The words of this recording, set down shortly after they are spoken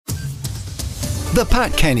The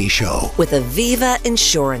Pat Kenny Show with Aviva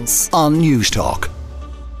Insurance on News Talk.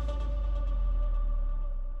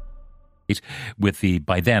 With the,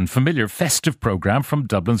 by then, familiar festive programme from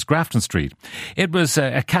Dublin's Grafton Street. It was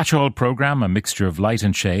a catch-all programme, a mixture of light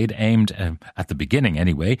and shade, aimed, at the beginning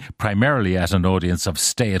anyway, primarily at an audience of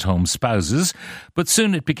stay-at-home spouses, but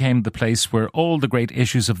soon it became the place where all the great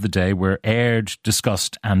issues of the day were aired,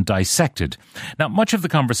 discussed and dissected. Now, much of the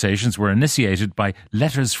conversations were initiated by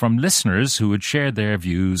letters from listeners who would share their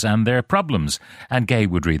views and their problems, and Gay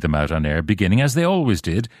would read them out on air, beginning, as they always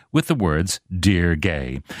did, with the words, "Dear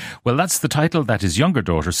Gay." Well, that's the title that his younger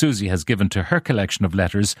daughter Suzy has given to her collection of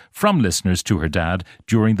letters from listeners to her dad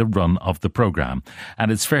during the run of the programme.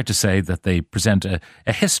 And it's fair to say that they present a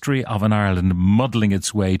history of an Ireland muddling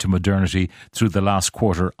its way to modernity through the last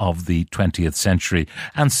quarter of the 20th century.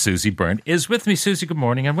 And Suzy Byrne is with me. Suzy, good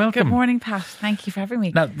morning and welcome. Good morning, Pat. Thank you for having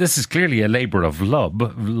me. Now, this is clearly a labour of love,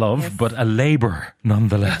 yes, but a labour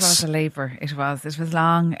nonetheless. It was a labour. It was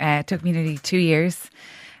long. It took me nearly 2 years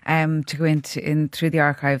to go in through the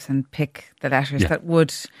archives and pick the letters that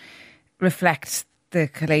would reflect the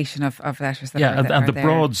collation of letters that are and the there.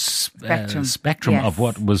 broad spectrum yes. of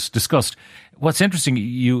what was discussed. What's interesting,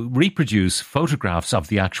 you reproduce photographs of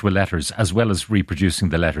the actual letters as well as reproducing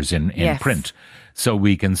the letters in yes. print, so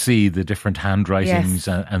we can see the different handwritings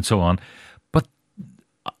yes. and so on. But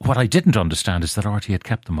what I didn't understand is that Artie had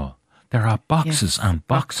kept them all. There are boxes yes. and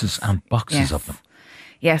boxes and boxes yes. of them.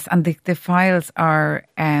 Yes, and the files are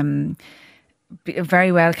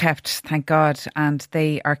very well kept, thank God, and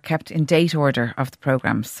they are kept in date order of the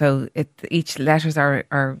programme. So each letters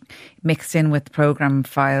are mixed in with programme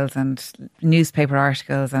files and newspaper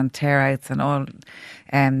articles and tear-outs and all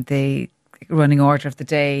the running order of the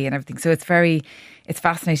day and everything. So it's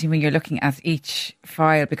fascinating when you're looking at each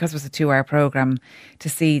file, because it was a 2-hour programme, to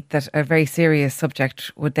see that a very serious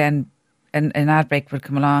subject would then an ad break would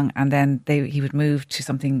come along, and then he would move to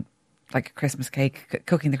something like a Christmas cake,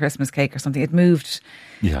 cooking the Christmas cake or something. It moved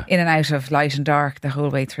in and out of light and dark the whole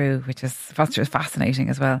way through, which is fascinating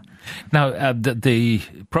as well. Now, the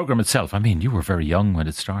programme itself, I mean, you were very young when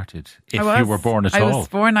it started, if you were born at all. I was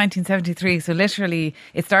born 1973, so literally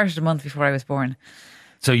it started a month before I was born.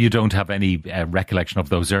 So you don't have any recollection of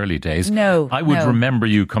those early days? No. I would remember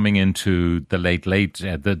you coming into the late,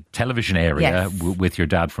 the television area yes. with your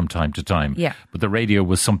dad from time to time. Yeah. But the radio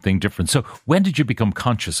was something different. So when did you become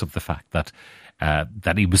conscious of the fact that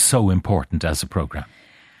it was so important as a programme?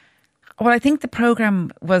 Well, I think the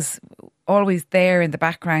programme was always there in the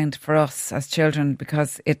background for us as children,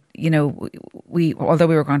 because although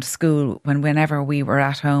we were going to school, whenever we were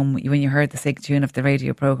at home, when you heard the sig tune of the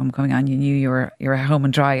radio programme coming on, you knew you were home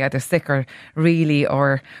and dry, either sick or really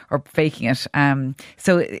or faking it.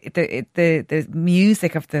 So the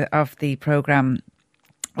music of the programme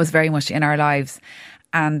was very much in our lives,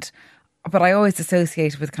 but I always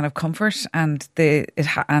associated with kind of comfort and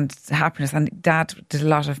and happiness. And Dad did a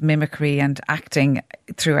lot of mimicry and acting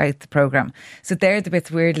throughout the programme. So they're the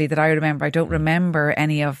bits, weirdly, that I remember. I don't remember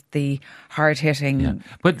any of the hard-hitting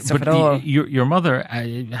stuff at all. Your mother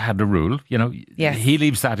had a rule, yes. He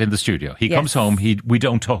leaves that in the studio. He comes home, we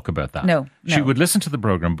don't talk about that. No. She would listen to the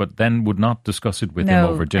programme, but then would not discuss it with him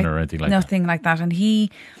over dinner or anything like that. Nothing like that. And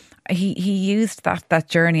he used that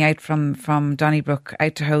journey out from Donnybrook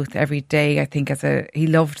out to Howth every day, I think, he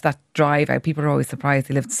loved that drive out. People are always surprised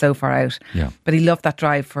he lived so far out. Yeah. But he loved that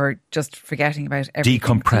drive for just forgetting about everything.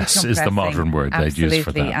 Decompress is the modern word they'd use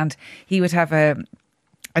for that. And he would have a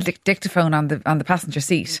dictaphone on the passenger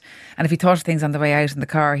seat, and if he thought of things on the way out in the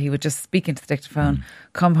car, he would just speak into the dictaphone,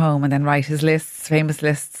 come home and then write his famous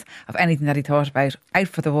lists of anything that he thought about, out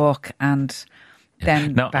for the walk and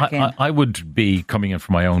then back in. I would be coming in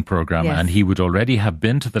for my own programme, and he would already have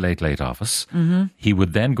been to the late office. Mm-hmm. He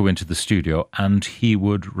would then go into the studio and he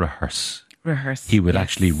would rehearse. He would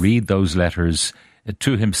actually read those letters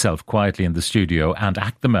to himself quietly in the studio and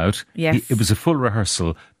act them out. Yes. It was a full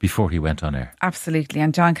rehearsal before he went on air. Absolutely.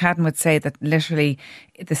 And John Cadden would say that literally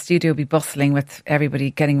the studio would be bustling with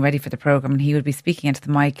everybody getting ready for the programme, and he would be speaking into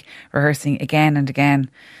the mic, rehearsing again and again,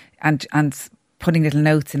 and putting little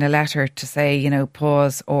notes in a letter to say,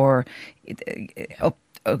 pause or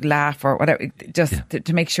laugh or whatever, just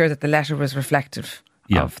to make sure that the letter was reflective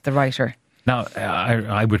of the writer. Now,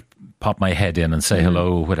 I would pop my head in and say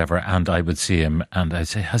hello, whatever, and I would see him and I'd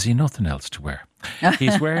say, has he nothing else to wear?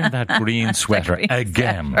 He's wearing that green sweater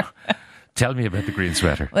again. Tell me about the green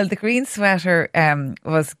sweater. Well, the green sweater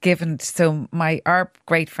was given. So our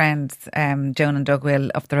great friends, Joan and Doug Will,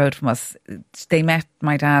 up the road from us, they met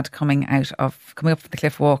my dad coming up from the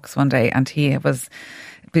cliff walks one day, and he was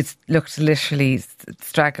bits looked literally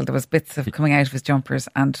straggled. There was bits of coming out of his jumpers,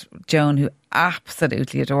 and Joan, who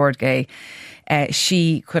absolutely adored Gay,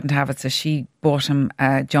 she couldn't have it, so she bought him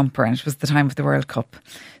a jumper, and it was the time of the World Cup.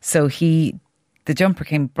 So the jumper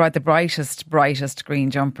came, the brightest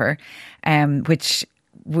green jumper, which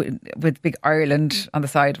with big Ireland on the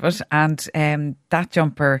side of it, and that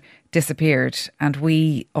jumper disappeared, and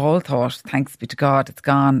we all thought, thanks be to God, it's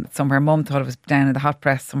gone somewhere. Mum thought it was down in the hot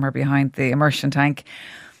press somewhere behind the immersion tank,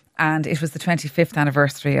 and it was the 25th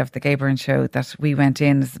anniversary of the Gay Byrne show that we went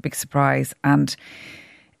in as a big surprise, and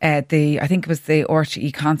I think it was the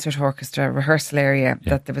RTE Concert Orchestra rehearsal area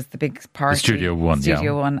that there was the big party. Studio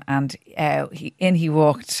One, and he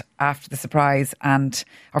walked after the surprise,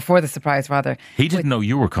 or for the surprise rather. He didn't know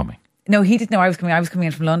you were coming. No, he didn't know I was coming. I was coming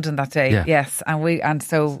in from London that day. Yeah. Yes,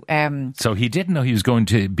 so he didn't know he was going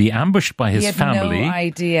to be ambushed by his family. He had no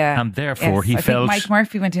idea, and therefore I felt. think Mike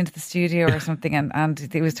Murphy went into the studio or something, and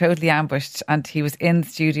he was totally ambushed. And he was in the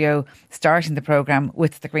studio starting the programme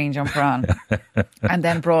with the green jumper on, and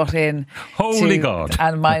then brought in. Holy God!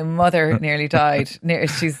 And my mother nearly died.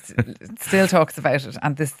 She still talks about it,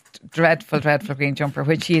 and this dreadful green jumper,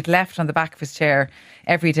 which he had left on the back of his chair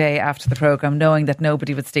every day after the programme, knowing that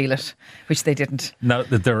nobody would steal it, which they didn't. Now,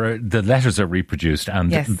 the letters are reproduced,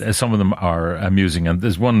 and some of them are amusing, and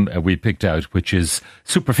there's one we picked out which is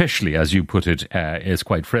superficially, as you put it, is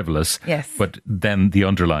quite frivolous. Yes. But then the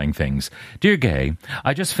underlying things. Dear Gay,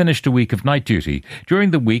 I just finished a week of night duty. During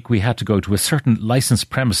the week, we had to go to a certain licensed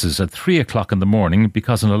premises at 3 o'clock in the morning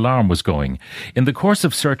because an alarm was going. In the course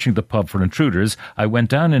of searching the pub for intruders, I went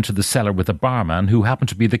down into the cellar with a barman who happened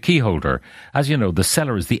to be the key holder. As you know, the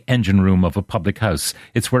cellar is the engine room of a public house.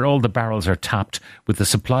 It's where all the barrels are tapped, with the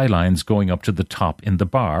supply lines going up to the top in the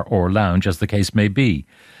bar or lounge, as the case may be.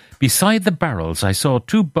 Beside the barrels, I saw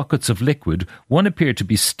 2 buckets of liquid. One appeared to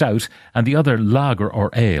be stout and the other lager or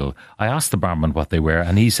ale. I asked the barman what they were,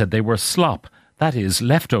 and he said they were slop. That is,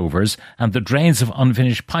 leftovers and the drains of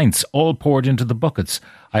unfinished pints all poured into the buckets.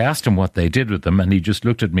 I asked him what they did with them, and he just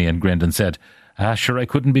looked at me and grinned and said, sure, I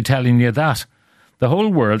couldn't be telling you that. The whole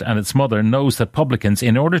world and its mother knows that publicans,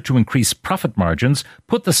 in order to increase profit margins,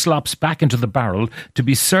 put the slops back into the barrel to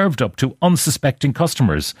be served up to unsuspecting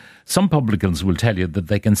customers. Some publicans will tell you that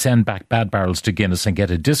they can send back bad barrels to Guinness and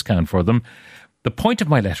get a discount for them. The point of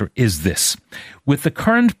my letter is this. With the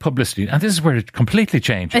current publicity, and this is where it completely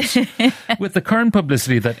changes, with the current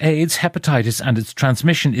publicity that AIDS, hepatitis and its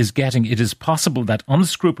transmission is getting, it is possible that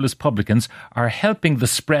unscrupulous publicans are helping the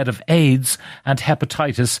spread of AIDS and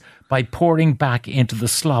hepatitis by pouring back into the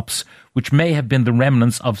slops, which may have been the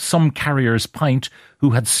remnants of some carrier's pint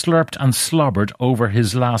who had slurped and slobbered over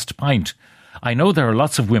his last pint. I know there are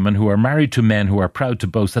lots of women who are married to men who are proud to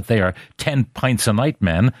boast that they are 10 pints a night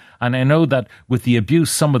men, and I know that with the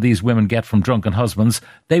abuse some of these women get from drunken husbands,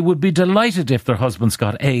 they would be delighted if their husbands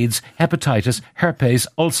got AIDS, hepatitis, herpes,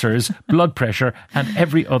 ulcers, blood pressure and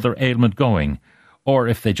every other ailment going. Or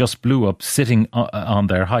if they just blew up sitting on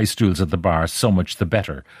their high stools at the bar, so much the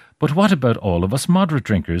better. But what about all of us moderate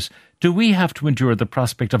drinkers? Do we have to endure the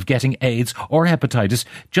prospect of getting AIDS or hepatitis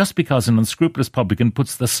just because an unscrupulous publican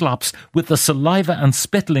puts the slops, with the saliva and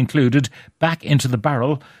spittle included, back into the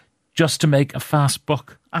barrel just to make a fast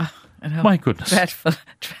buck? Oh, I know. My goodness. Dreadful.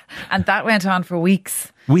 And that went on for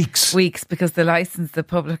weeks. Weeks, because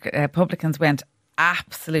the publicans went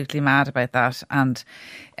absolutely mad about that, and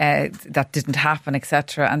that didn't happen,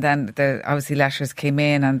 etc. And then obviously letters came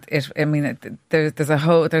in, and there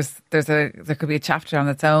could be a chapter on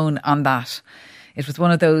its own on that. It was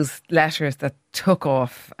one of those letters that took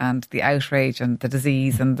off, and the outrage and the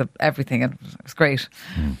disease and everything. It was great.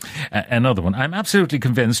 Another one. I'm absolutely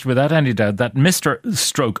convinced, without any doubt, that Mr.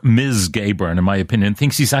 Stroke Ms. Gay Byrne, in my opinion,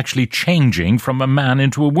 thinks he's actually changing from a man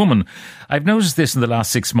into a woman. I've noticed this in the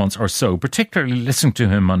last 6 months or so, particularly listening to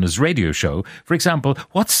him on his radio show. For example,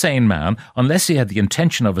 what sane man, unless he had the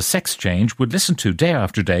intention of a sex change, would listen to, day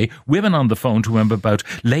after day, women on the phone to him about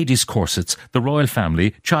ladies' corsets, the royal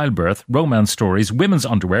family, childbirth, romance stories, women's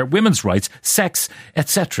underwear, women's rights, sex,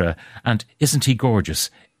 etc. And isn't he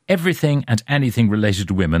gorgeous? Everything and anything related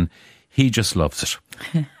to women, he just loves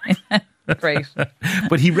it. Great.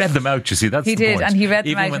 But he read them out, you see, that's he the did, point. and he read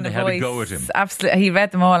them even out when in they a had voice. a go at him. Absolutely, he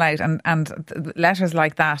read them all out, and letters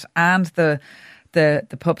like that, and the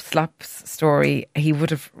pub slops story, he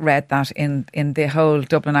would have read that in the whole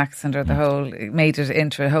Dublin accent, or the whole, made it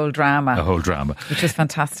into a whole drama. A whole drama. Which was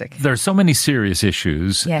fantastic. There are so many serious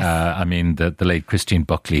issues. Yes. The late Christine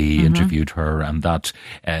Buckley, he interviewed her, and that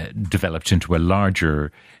developed into a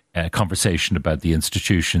larger conversation about the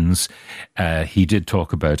institutions. He did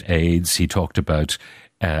talk about AIDS. He talked about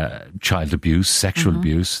child abuse, sexual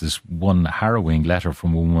abuse. There's one harrowing letter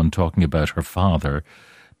from a woman talking about her father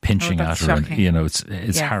pinching at her. Shocking. And, you know,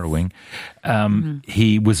 it's harrowing.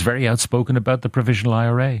 He was very outspoken about the Provisional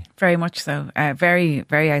IRA. Very much so. Very,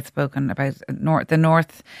 very outspoken about the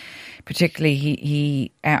North. Particularly,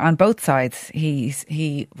 he on both sides,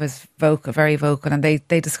 he was vocal, very vocal, and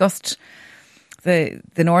they discussed the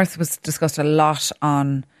North was discussed a lot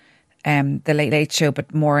on the Late Late Show,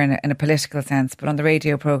 but more in a political sense. But on the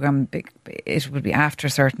radio programme, it would be after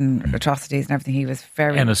certain atrocities and everything. He was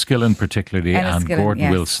very Enniskillen particularly, and Gordon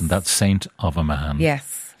yes. Wilson, that saint of a man,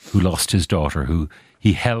 yes, who lost his daughter, who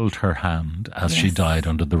he held her hand as she died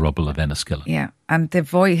under the rubble of Enniskillen. Yeah, and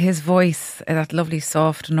his voice, that lovely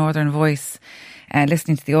soft northern voice,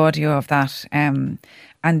 listening to the audio of that, and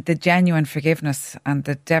the genuine forgiveness and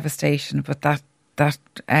the devastation, but that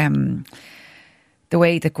the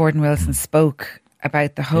way that Gordon Wilson spoke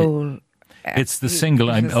about the whole. It's the single.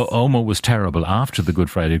 Omo was terrible after the Good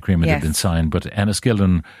Friday Agreement had been signed, but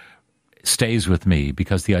Enniskillen stays with me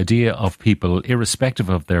because the idea of people, irrespective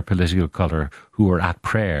of their political colour, who are at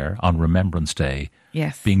prayer on Remembrance Day,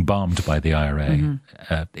 being bombed by the IRA,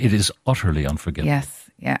 it is utterly unforgivable. Yes,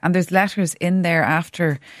 yeah. And there's letters in there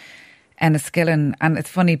after Enniskillen, and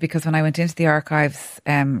it's funny because when I went into the archives,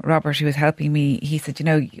 Robert, who was helping me, he said, you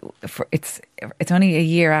know, it's only a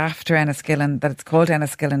year after Enniskillen that it's called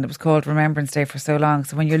Enniskillen. It was called Remembrance Day for so long.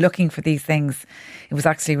 So when you're looking for these things, it was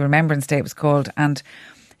actually Remembrance Day it was called. And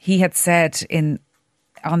he had said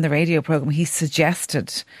on the radio programme, he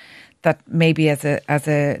suggested that maybe as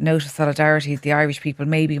a note of solidarity, the Irish people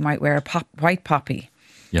maybe might wear a white poppy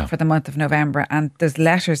for the month of November. And there's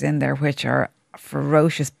letters in there which are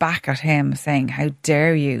ferocious back at him, saying, how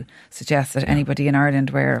dare you suggest that anybody in Ireland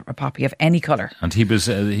wear a poppy of any colour. And he was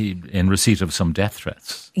in receipt of some death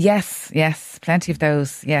threats. Yes, plenty of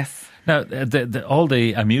those, yes. Now, all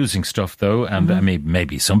the amusing stuff, though, and I mean,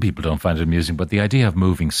 maybe some people don't find it amusing, but the idea of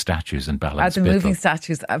moving statues in Ballinspittle. The moving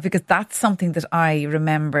statues, because that's something that I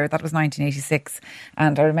remember. That was 1986,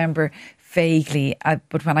 and I remember vaguely.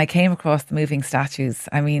 But when I came across the moving statues,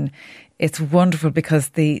 I mean, it's wonderful because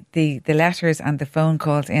the letters and the phone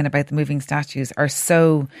calls in about the moving statues are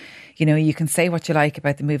so. You know, you can say what you like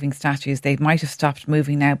about the moving statues. They might have stopped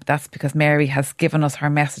moving now, but that's because Mary has given us her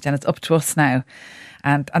message and it's up to us now.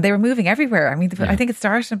 And they were moving everywhere. I mean, I think it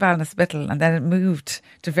started in Ballinspittle and then it moved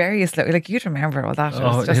to various, like you'd remember all that.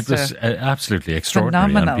 It was absolutely extraordinary.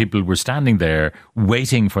 Phenomenal. And people were standing there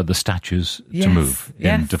waiting for the statues to move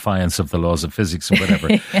in defiance of the laws of physics or whatever.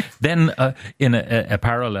 Then in a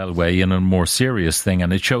parallel way, in a more serious thing,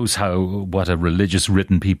 and it shows what a religious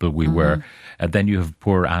written people we were. Then you have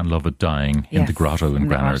poor Anne Lovett dying in the grotto in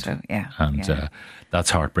Granard. That's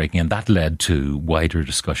heartbreaking. And that led to wider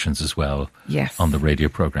discussions as well on the radio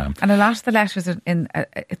programme. And a lot of the letters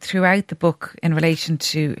throughout the book in relation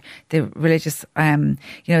to the religious, one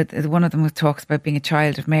of them talks about being a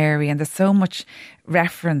child of Mary, and there's so much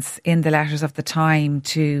reference in the letters of the time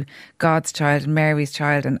to God's child and Mary's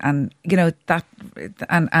child, and you know that,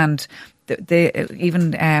 and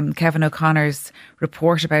even Kevin O'Connor's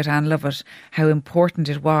report about Anne Lovett, how important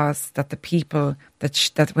it was that the people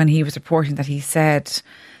that when he was reporting that he said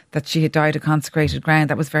that she had died of consecrated ground,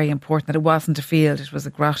 that was very important, that it wasn't a field, it was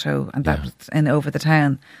a grotto, and that was over the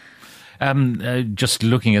town. Just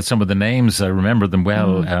looking at some of the names, I remember them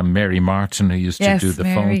well. Mary Martin, who used to do the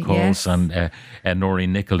phone calls, and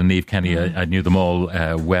Noreen Nichol and Eve Kenny. I knew them all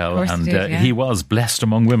well, and he was blessed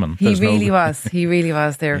among women. He really was.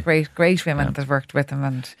 They were great women that worked with him.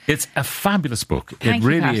 And it's a fabulous book. It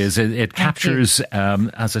really is. It captures,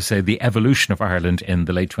 as I say, the evolution of Ireland in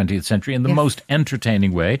the late 20th century in the most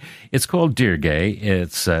entertaining way. It's called Dear Gay.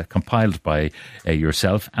 It's compiled by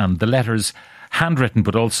yourself, and the letters, handwritten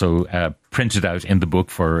but also printed out in the book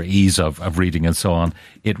for ease of reading and so on.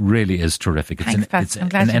 It really is terrific. It's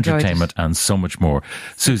an entertainment and so much more.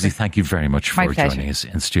 Suzy, thank you very much for joining us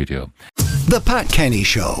in studio. The Pat Kenny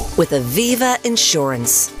Show with Aviva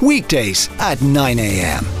Insurance. Weekdays at 9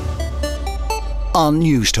 a.m. on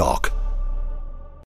News Talk.